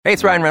Hey,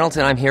 it's Ryan Reynolds,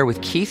 and I'm here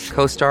with Keith,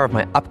 co-star of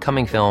my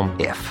upcoming film,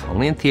 If,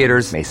 only in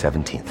theaters May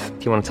 17th.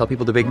 Do you want to tell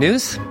people the big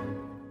news?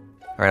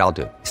 All right, I'll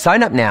do it.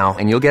 Sign up now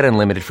and you'll get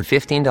unlimited for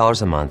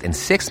 $15 a month and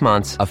 6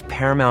 months of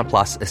Paramount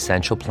Plus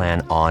Essential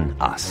Plan on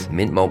us.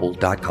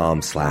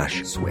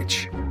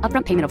 MintMobile.com/switch.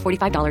 Upfront payment of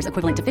 $45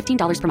 equivalent to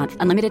 $15 per month.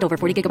 Unlimited over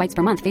 40 gigabytes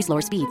per month. Face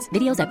lower speeds.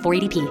 Videos at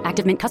 480p.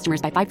 Active Mint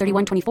customers by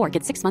 531.24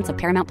 get 6 months of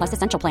Paramount Plus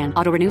Essential Plan.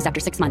 Auto renews after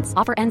 6 months.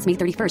 Offer ends May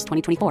 31st,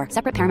 2024.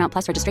 Separate Paramount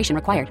Plus registration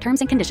required. Terms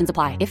and conditions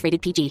apply if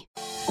rated PG.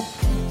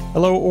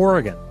 Hello,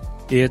 Oregon.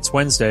 It's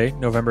Wednesday,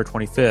 November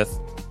 25th.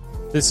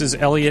 This is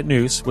Elliot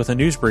Noose with a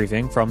news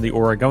briefing from the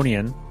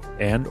Oregonian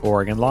and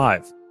Oregon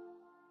Live.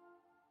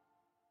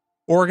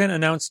 Oregon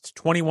announced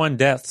 21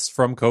 deaths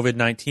from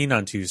COVID-19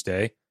 on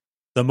Tuesday,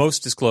 the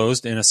most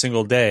disclosed in a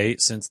single day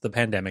since the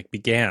pandemic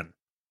began.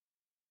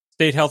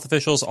 State health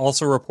officials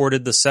also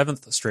reported the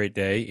 7th straight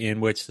day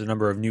in which the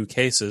number of new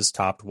cases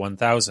topped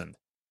 1,000.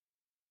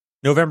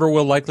 November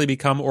will likely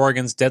become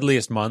Oregon's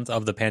deadliest month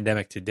of the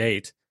pandemic to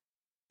date.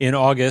 In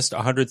August,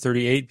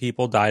 138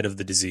 people died of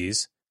the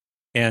disease,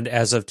 and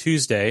as of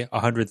Tuesday,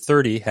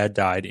 130 had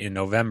died in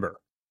November.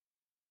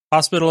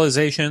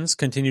 Hospitalizations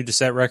continue to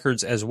set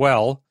records as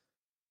well.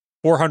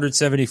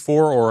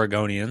 474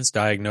 Oregonians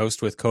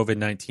diagnosed with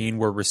COVID-19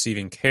 were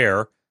receiving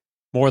care,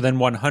 more than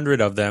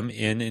 100 of them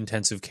in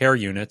intensive care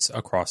units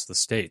across the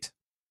state.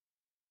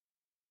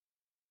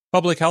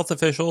 Public health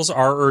officials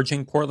are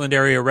urging Portland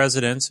area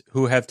residents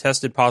who have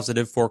tested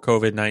positive for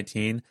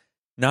COVID-19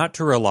 not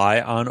to rely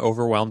on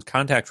overwhelmed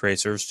contact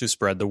tracers to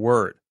spread the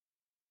word.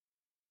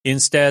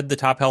 Instead, the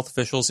top health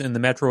officials in the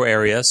metro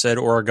area said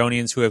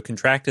Oregonians who have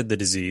contracted the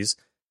disease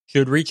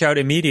should reach out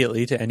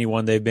immediately to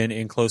anyone they've been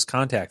in close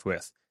contact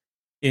with,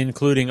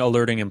 including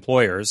alerting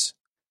employers,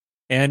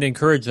 and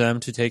encourage them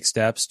to take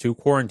steps to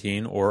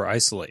quarantine or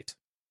isolate.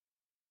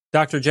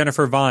 Dr.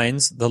 Jennifer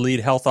Vines, the lead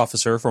health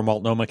officer for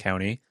Multnomah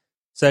County,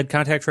 said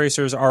contact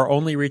tracers are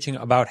only reaching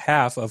about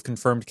half of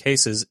confirmed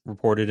cases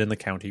reported in the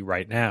county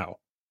right now.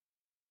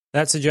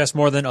 That suggests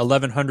more than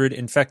 1,100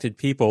 infected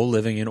people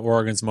living in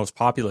Oregon's most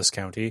populous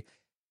county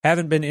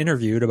haven't been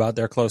interviewed about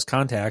their close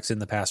contacts in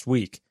the past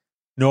week,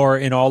 nor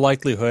in all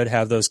likelihood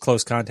have those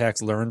close contacts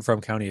learned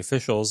from county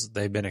officials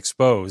they've been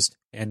exposed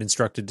and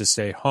instructed to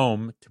stay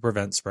home to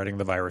prevent spreading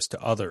the virus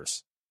to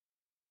others.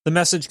 The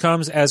message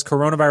comes as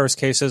coronavirus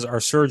cases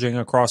are surging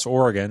across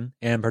Oregon,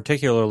 and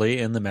particularly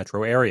in the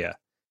metro area.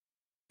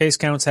 Case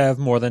counts have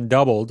more than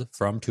doubled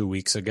from 2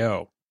 weeks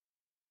ago.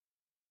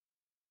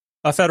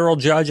 A federal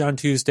judge on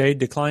Tuesday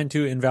declined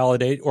to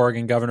invalidate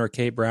Oregon Governor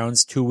Kate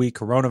Brown's 2-week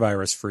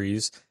coronavirus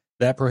freeze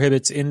that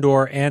prohibits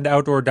indoor and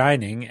outdoor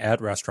dining at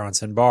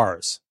restaurants and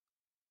bars.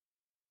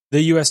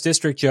 The U.S.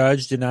 District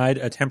Judge denied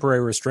a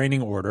temporary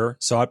restraining order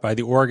sought by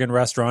the Oregon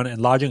Restaurant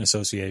and Lodging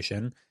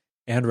Association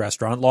and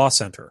Restaurant Law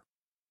Center.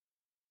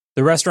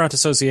 The Restaurant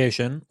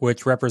Association,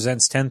 which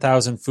represents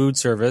 10,000 food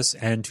service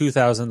and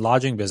 2,000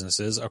 lodging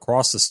businesses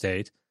across the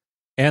state,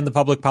 and the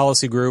public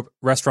policy group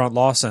Restaurant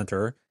Law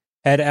Center,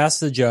 had asked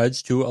the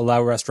judge to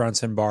allow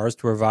restaurants and bars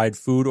to provide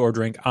food or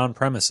drink on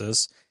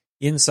premises,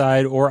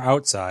 inside or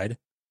outside,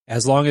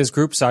 as long as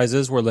group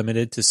sizes were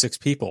limited to 6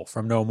 people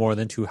from no more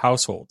than 2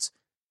 households,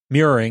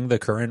 mirroring the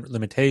current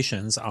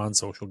limitations on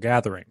social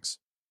gatherings.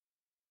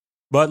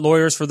 But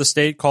lawyers for the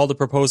state called the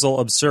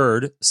proposal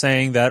absurd,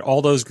 saying that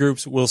all those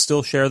groups will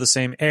still share the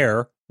same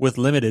air with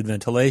limited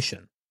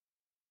ventilation.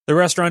 The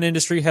restaurant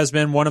industry has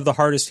been one of the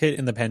hardest hit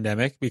in the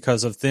pandemic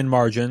because of thin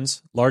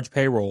margins, large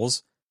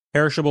payrolls,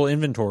 perishable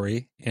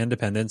inventory, and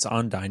dependence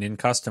on dine-in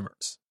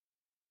customers.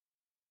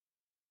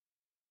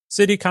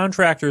 City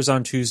contractors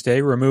on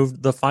Tuesday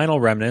removed the final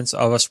remnants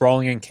of a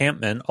sprawling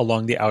encampment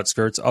along the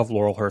outskirts of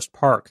Laurelhurst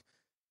Park,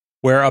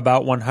 where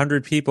about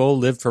 100 people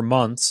lived for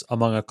months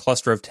among a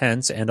cluster of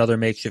tents and other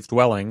makeshift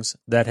dwellings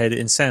that had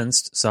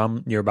incensed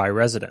some nearby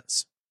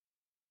residents.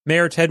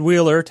 Mayor Ted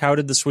Wheeler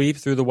touted the sweep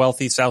through the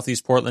wealthy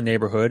Southeast Portland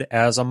neighborhood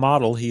as a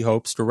model he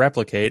hopes to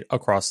replicate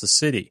across the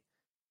city,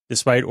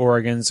 despite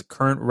Oregon's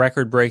current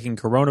record-breaking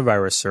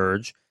coronavirus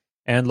surge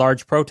and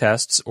large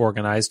protests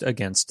organized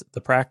against the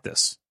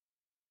practice.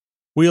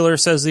 Wheeler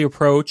says the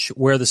approach,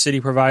 where the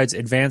city provides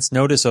advance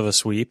notice of a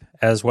sweep,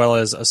 as well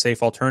as a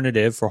safe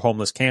alternative for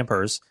homeless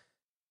campers,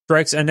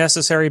 strikes a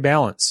necessary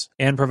balance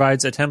and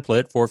provides a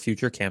template for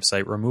future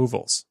campsite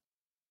removals.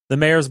 The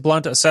mayor's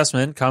blunt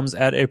assessment comes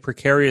at a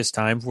precarious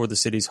time for the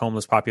city's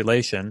homeless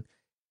population,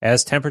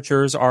 as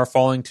temperatures are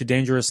falling to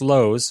dangerous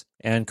lows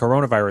and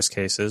coronavirus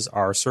cases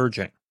are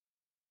surging.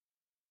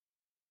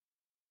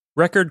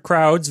 Record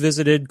crowds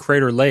visited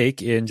Crater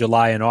Lake in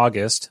July and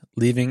August,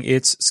 leaving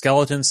its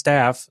skeleton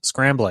staff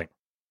scrambling.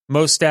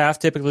 Most staff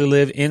typically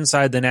live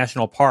inside the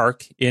national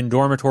park in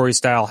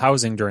dormitory-style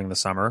housing during the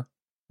summer,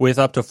 with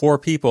up to 4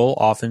 people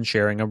often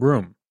sharing a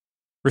room.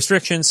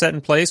 Restrictions set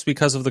in place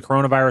because of the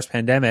coronavirus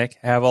pandemic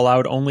have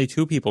allowed only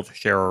 2 people to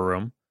share a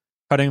room,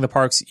 cutting the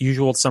park's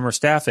usual summer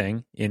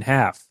staffing in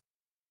half.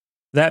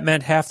 That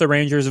meant half the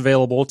rangers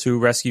available to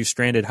rescue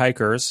stranded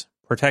hikers,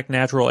 protect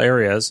natural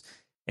areas,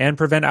 and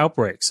prevent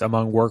outbreaks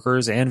among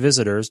workers and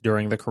visitors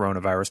during the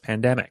coronavirus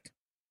pandemic.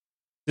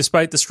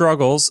 Despite the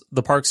struggles,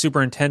 the park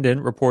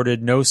superintendent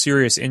reported no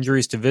serious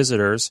injuries to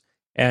visitors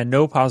and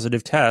no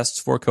positive tests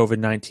for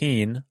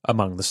COVID-19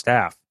 among the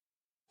staff.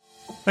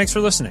 Thanks for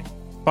listening.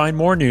 Find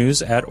more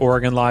news at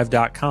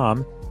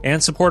OregonLive.com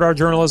and support our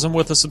journalism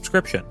with a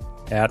subscription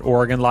at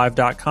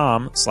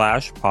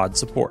OregonLive.com/pod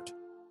support.